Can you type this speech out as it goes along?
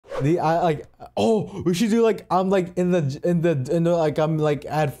I like. Oh, we should do like I'm like in the like I'm like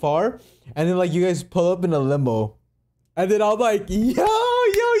at far, and then like you guys pull up in a limo, and then I'm like yo.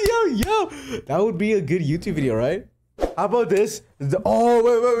 That would be a good YouTube video, right? How about this?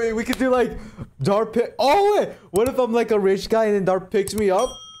 Oh wait. We could do like Dart pick. Oh wait. What if I'm like a rich guy and then Dart picks me up,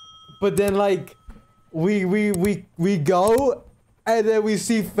 but then like we go, and then we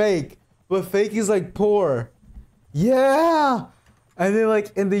see Fake, but Fake is like poor. Yeah. And then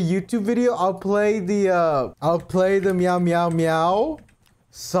like in the YouTube video, I'll play the meow meow meow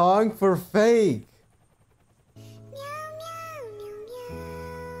song for Fake.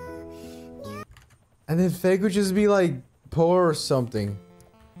 And then Fake would just be like poor or something.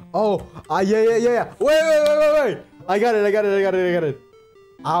 Oh, yeah. Wait. I got it.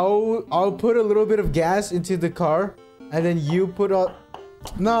 I'll put a little bit of gas into the car, and then you put a.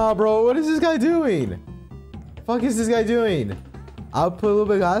 Nah, bro. What is this guy doing? Fuck is this guy doing? I'll put a little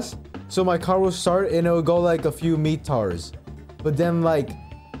bit of gas, so my car will start and it'll go like a few meters, but then like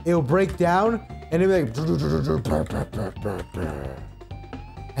it'll break down and it'll be like.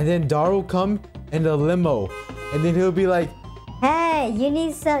 And then Dar will come in the limo, and then he'll be like, "Hey, you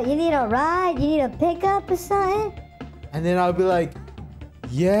need a ride? You need a pickup or something?" And then I'll be like,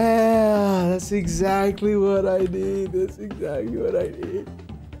 "Yeah, that's exactly what I need.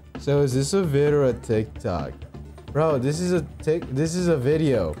 So is this a vid or a TikTok? Bro, this is a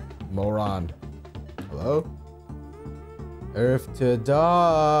video, moron. Hello? Earth to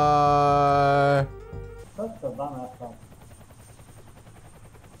die.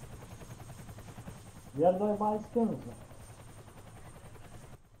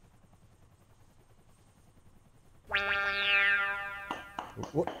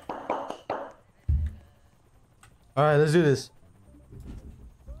 What? Alright, let's do this.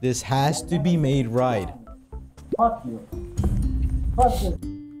 This has to be made right. Fuck you. Fuck you.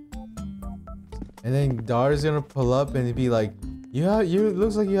 And then Dar's gonna pull up and be like, you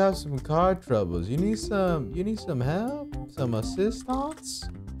looks like you have some car troubles. You need some help? Some assistance?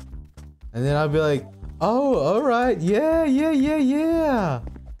 And then I'll be like, oh, alright, yeah.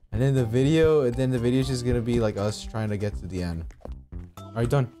 And then the video is just gonna be like us trying to get to the end. Alright,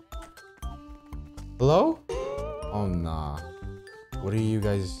 done. Hello? Oh nah. What are you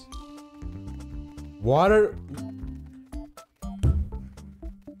guys? Water.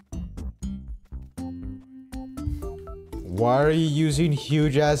 Why are you using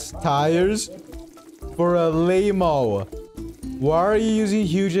huge ass tires for a limo? Why are you using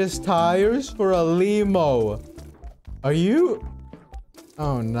huge ass tires for a limo? Are you?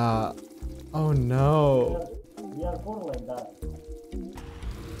 Oh nah. Oh no. We are born like that.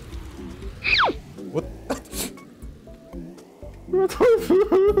 What?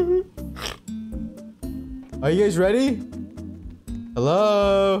 Are you guys ready?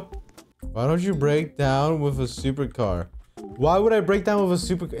 Hello? Why don't you break down with a supercar? Why would I break down with a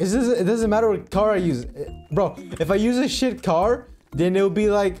supercar? It doesn't matter what car I use. Bro, if I use a shit car, then it'll be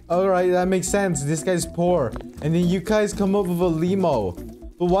like, alright, that makes sense. This guy's poor. And then you guys come up with a limo.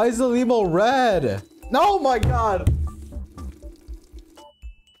 But why is the limo red? No, my god!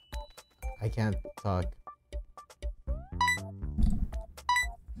 I can't talk.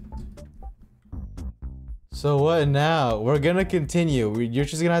 So what now? We're gonna continue. You're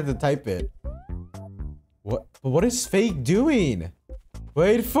just gonna have to type it. What? But what is Fake doing?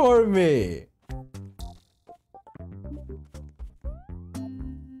 Wait for me.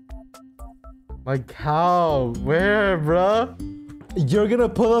 Like how? Where, bruh? You're gonna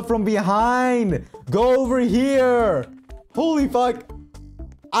pull up from behind. Go over here. Holy fuck.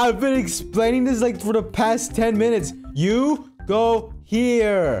 I've been explaining this like for the past 10 minutes. You go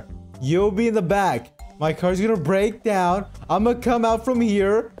here. You'll be in the back. My car's gonna break down. I'm gonna come out from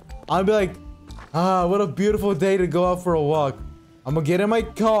here. I'll be like, ah, what a beautiful day to go out for a walk. I'm gonna get in my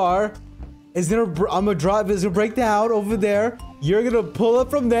car. I'm gonna drive. It's gonna break down over there. You're gonna pull up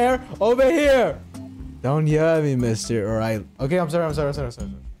from there over here. Don't yell at me, mister. All right. Okay, I'm sorry. Sorry.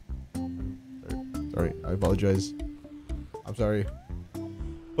 I apologize. I'm sorry.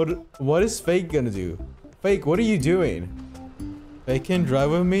 But what is Fake gonna do? Fake, what are you doing? Fake can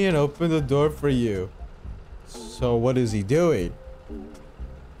drive with me and open the door for you. So what is he doing?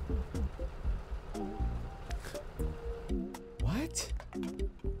 What?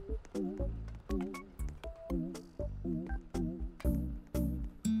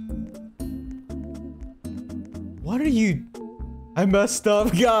 What are you? I messed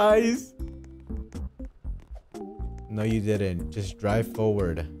up, guys. No, you didn't. Just drive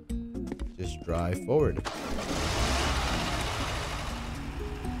forward. Just drive forward.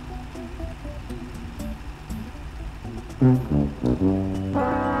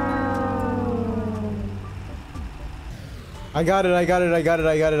 I got it, I got it, I got it,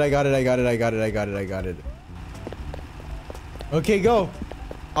 I got it, I got it, I got it, I got it, I got it, I got it. Okay, go.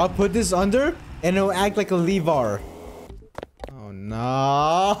 I'll put this under and it'll act like a lever. Oh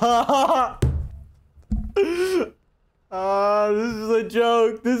no. This is a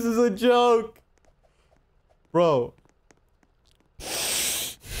joke. This is a joke. Bro.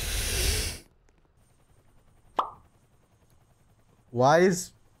 Why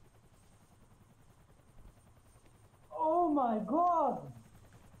is... Oh my god!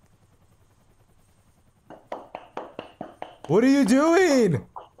 What are you doing?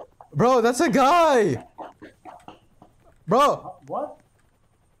 Bro, that's a guy. Bro. What?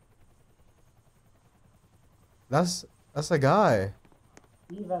 That's a guy.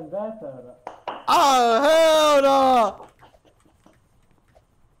 Even better. Oh, hell no.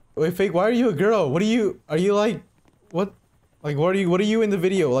 Wait, Fake, why are you a girl? What are you like, what? Like, what are you in the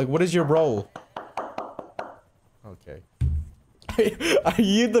video? Like, what is your role? Okay. Are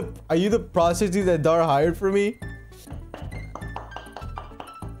you the prostitute that Dar hired for me?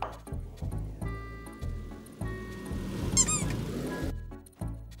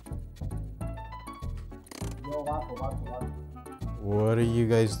 Yo, Waco. What are you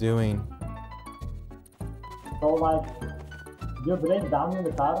guys doing? So like, you break down in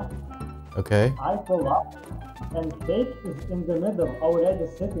the car, Okay. I pull up, and Fake is in the middle, already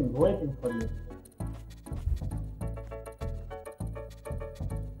sitting, waiting for you.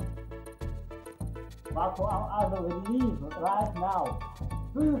 Waco, I will leave right now.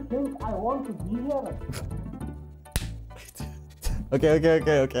 Do you think I want to be here? Okay.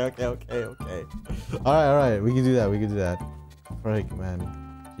 Alright. We can do that. Frank, man.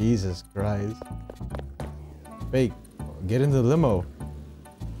 Jesus Christ. Fake, get in the limo.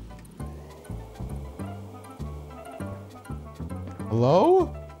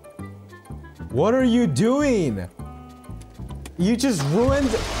 Hello? What are you doing? You just ruined...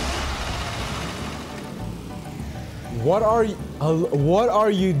 What are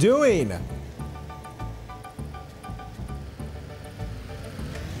you doing?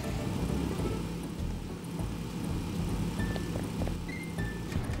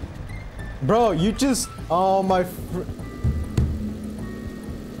 Bro, you just... Oh my...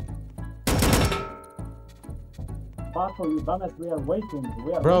 Waco, you dumbass, we are waiting.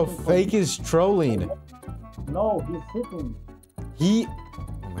 Bro, waiting for Fake you. is trolling. No, he's sitting. He...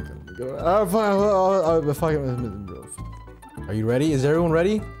 Oh my god. Fine. Are you ready? Is everyone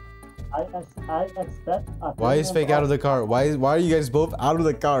ready? I expect. Why is Fake out of the car? Why are you guys both out of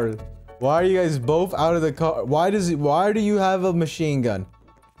the car? Why are you guys both out of the car? Why do you have a machine gun?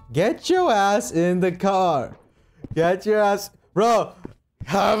 Get your ass in the car. Get your ass... Bro,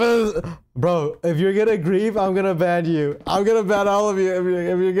 bro, if you're gonna grieve, I'm gonna ban you. I'm gonna ban all of you. If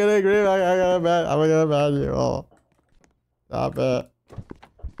you're gonna grieve, I'm gonna ban you. Oh. Stop it.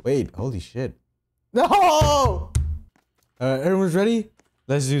 Wait, holy shit. No! Alright, everyone's ready?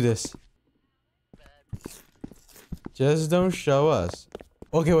 Let's do this. Just don't show us.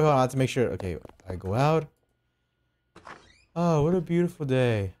 Okay, wait, hold on. I have to make sure. Okay, I go out. Oh, what a beautiful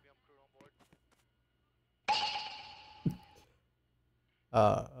day.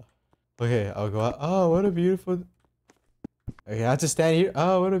 Okay, I'll go out. Oh, what a beautiful... Okay, I have to stand here.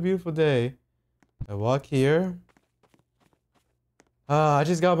 Oh, what a beautiful day. I walk here. I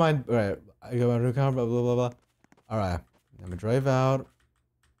just got my... Alright, I got my new car, blah, blah, blah, blah. Alright, I'm gonna drive out.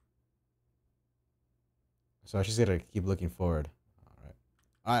 So I just gotta keep looking forward.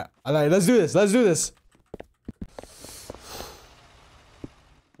 Alright, let's do this.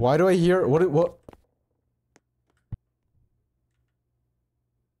 Why do I hear... What?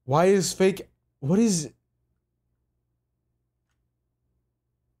 Why is Fake... What is...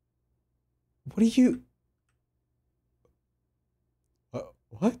 What are you...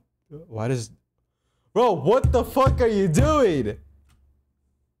 What? Why does... Bro, what the fuck are you doing?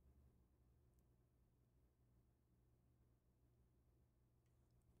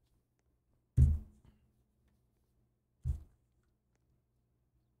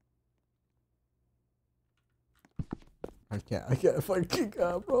 I can't fucking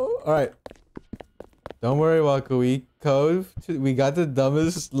go, bro. Alright. Don't worry, Waka. We got the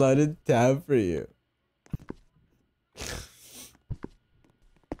dumbest slutted tab for you.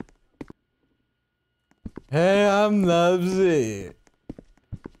 Hey, I'm Nubsy.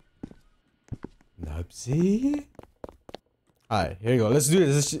 Nubsy? Alright, here you go. Let's do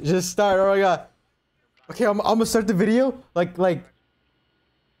this. Let's just start. Oh my god. Okay, I'm gonna start the video. Like.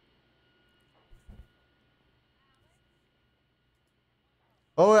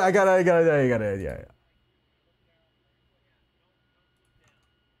 Oh, I got it. Yeah.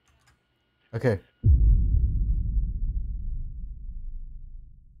 Okay.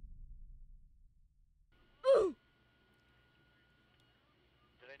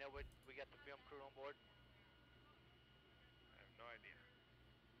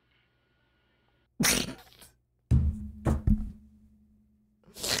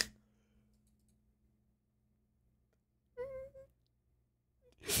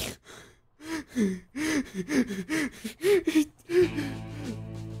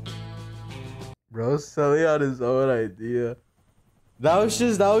 Bro, selling out his own idea. That was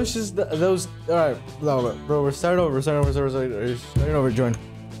just, alright, no, bro, we're starting over, starting over, join.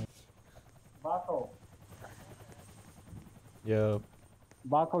 Baco, Yo.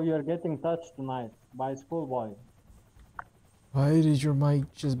 Baco, you're getting touched tonight by a schoolboy. Why did your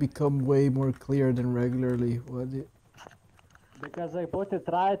mic just become way more clear than regularly? What did... Because I put it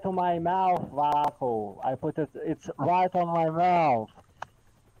right to my mouth, Baco. It's right on my mouth.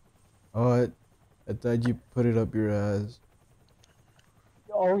 Oh, I thought you put it up your ass.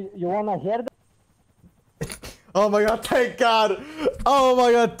 Oh, you wanna hear that? Oh my god, thank God! Oh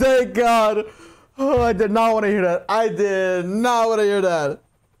my god, thank God! Oh, I did not want to hear that. I did not want to hear that.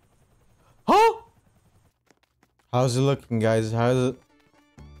 Huh? How's it looking, guys? How's it?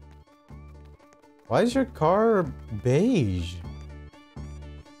 Why is your car beige?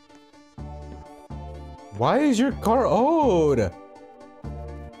 Why is your car old?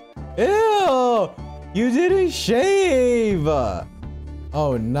 Ew! You didn't shave!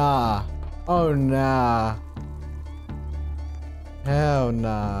 Oh, nah. Oh, nah. Hell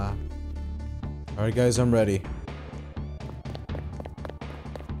nah. Alright, guys, I'm ready.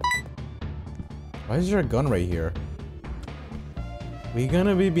 Why is there a gun right here? We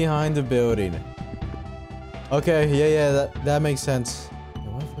gonna be behind the building. Okay, yeah, that makes sense.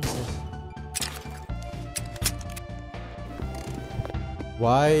 What the fuck is this?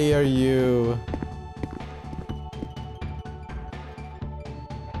 Why are you...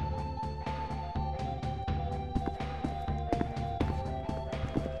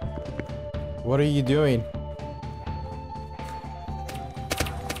 What are you doing?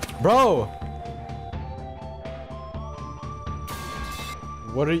 Bro!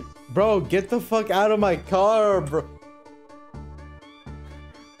 What are you... Bro, get the fuck out of my car, bro.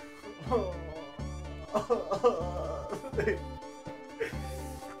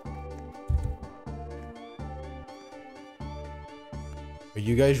 Are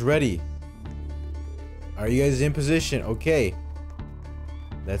you guys ready? Are you guys in position? Okay.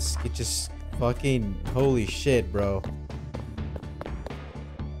 Let's get just fucking... Holy shit, bro.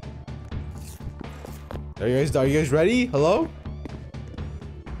 Are you guys ready? Hello?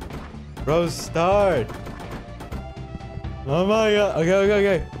 Bro, start. Oh my god.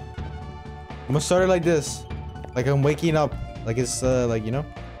 Okay. I'm gonna start it like this. Like I'm waking up. Like it's, like, you know?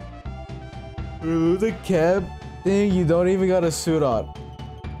 Through the cab thing, you don't even got a suit on.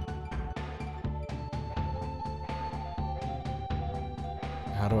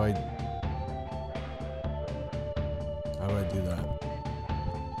 How do I do that?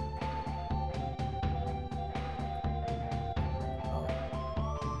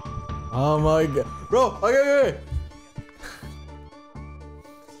 Oh my god. Bro, okay.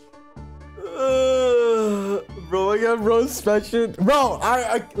 Bro, I got bro special. Bro,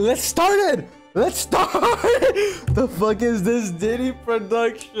 let's start it. Let's start. The fuck is this Diddy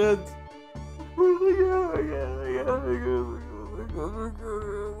Productions?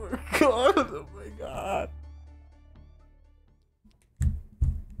 Oh my god.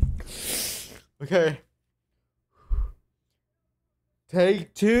 Okay.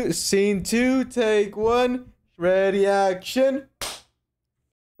 Take two, scene two, take one, ready, action.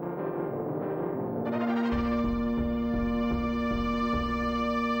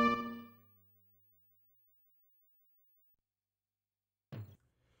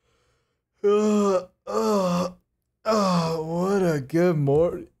 What a good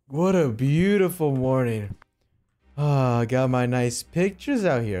morning. What a beautiful morning. I got my nice pictures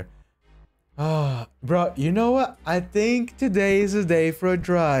out here. Bro, you know what? I think today is a day for a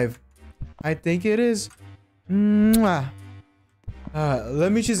drive. I think it is. Mwah.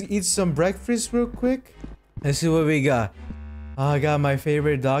 Let me just eat some breakfast real quick. Let's see what we got. I got my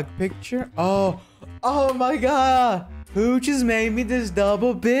favorite dog picture. Oh my god. Who just made me this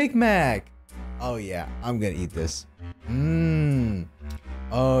double Big Mac? Oh yeah, I'm gonna eat this.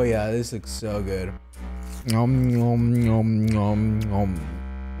 Oh yeah, this looks so good. Nom nom nom nom nom.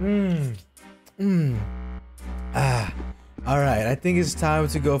 All right, I think it's time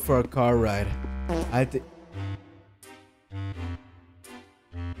to go for a car ride. I think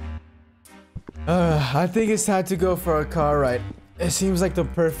it's time to go for a car ride. It seems like the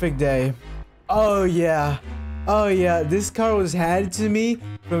perfect day. Oh yeah, this car was handed to me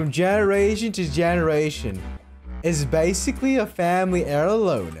from generation to generation. It's basically a family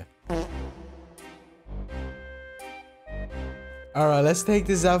heirloom. All right, let's take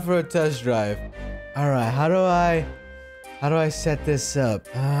this out for a test drive. All right, how do I set this up?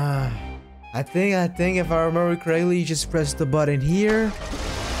 I think if I remember correctly, you just press the button here.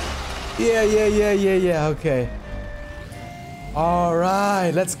 Yeah. Okay. All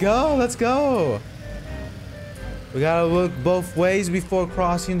right, let's go. Let's go. We gotta look both ways before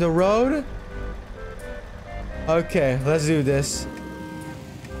crossing the road. Okay, let's do this.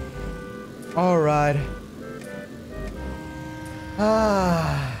 All right.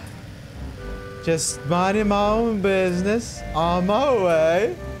 Just minding my own business on my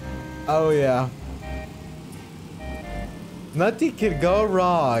way. Oh yeah. Nothing could go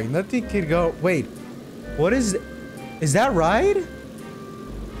wrong. Nothing could go. Wait, what is that right?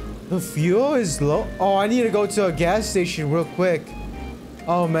 The fuel is low. Oh, I need to go to a gas station real quick.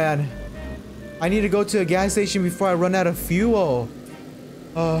 Oh man, I need to go to a gas station before I run out of fuel.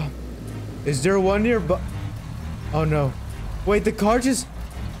 Is there one nearby? Oh no. Wait, the car just...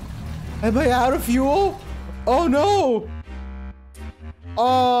 Am I out of fuel? Oh no!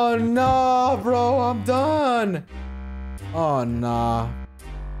 Oh no, bro, I'm done. Oh nah.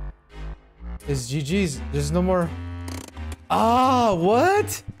 It's GG's. There's no more. Ah,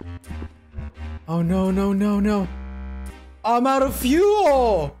 what? Oh no. I'm out of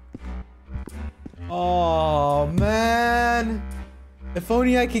fuel. Oh man. If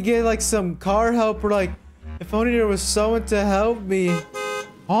only I could get like some car help, or like if only there was someone to help me.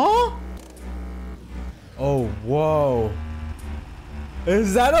 Huh? Oh, whoa.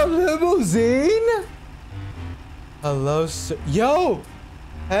 Is that a limousine? Hello, sir. Yo!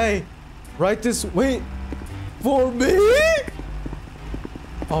 Hey, right this way. For me?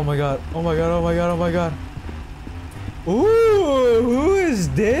 Oh my god. Ooh, who is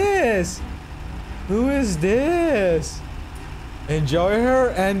this? Enjoy her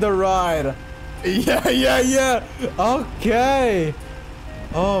and the ride. Yeah. Okay.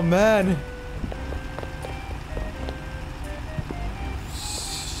 Oh man.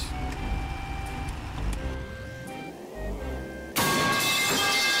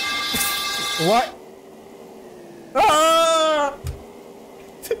 What? Ah!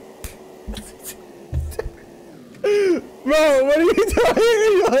 Bro, what are you doing?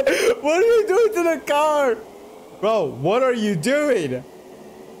 What are you doing to the car? Bro, what are you doing?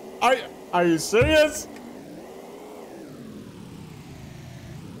 Are you serious?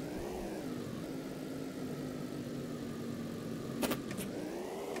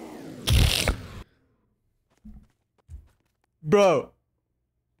 Bro.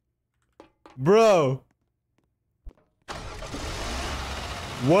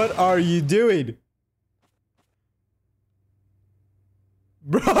 What are you doing?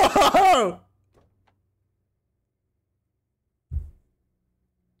 Bro!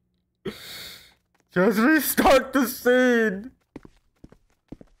 Just restart the scene.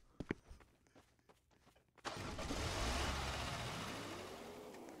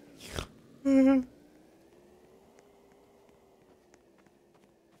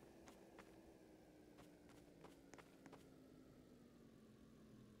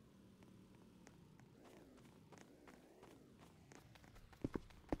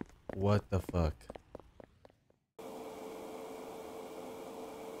 What the fuck?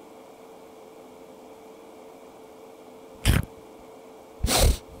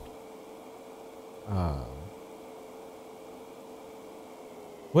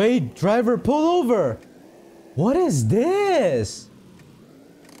 Wait, driver, pull over. What is this?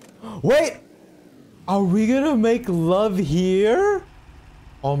 Wait, are we gonna make love here?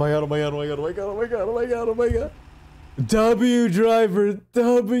 Oh my god. W, driver,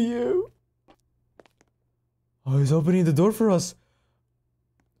 W. Oh, he's opening the door for us.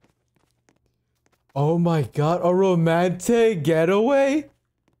 Oh my god, a romantic getaway?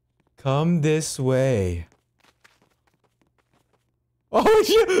 Come this way. Oh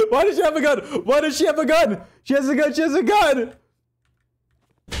shit! Why does she have a gun? Why does she have a gun? She has a gun!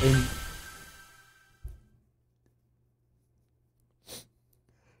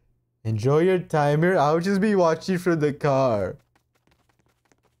 Enjoy your time here. I'll just be watching from the car.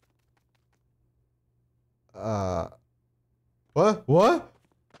 What? What?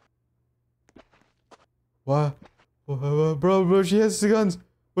 Bro, she has the guns.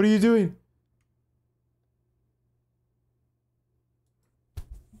 What are you doing?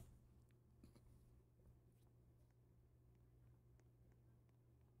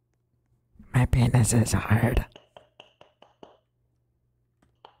 My penis is hard.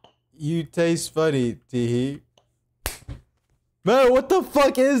 You taste funny, Teehee. Man, what the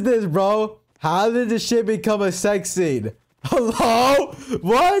fuck is this, bro? How did this shit become a sex scene? Hello?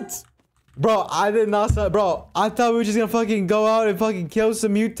 What? Bro, I did not say, bro, I thought we were just gonna fucking go out and fucking kill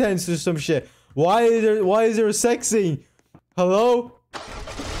some mutants or some shit. Why is there a sex scene? Hello?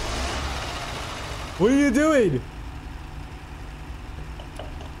 What are you doing?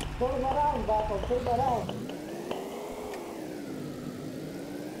 Turn around, Vato, turn around.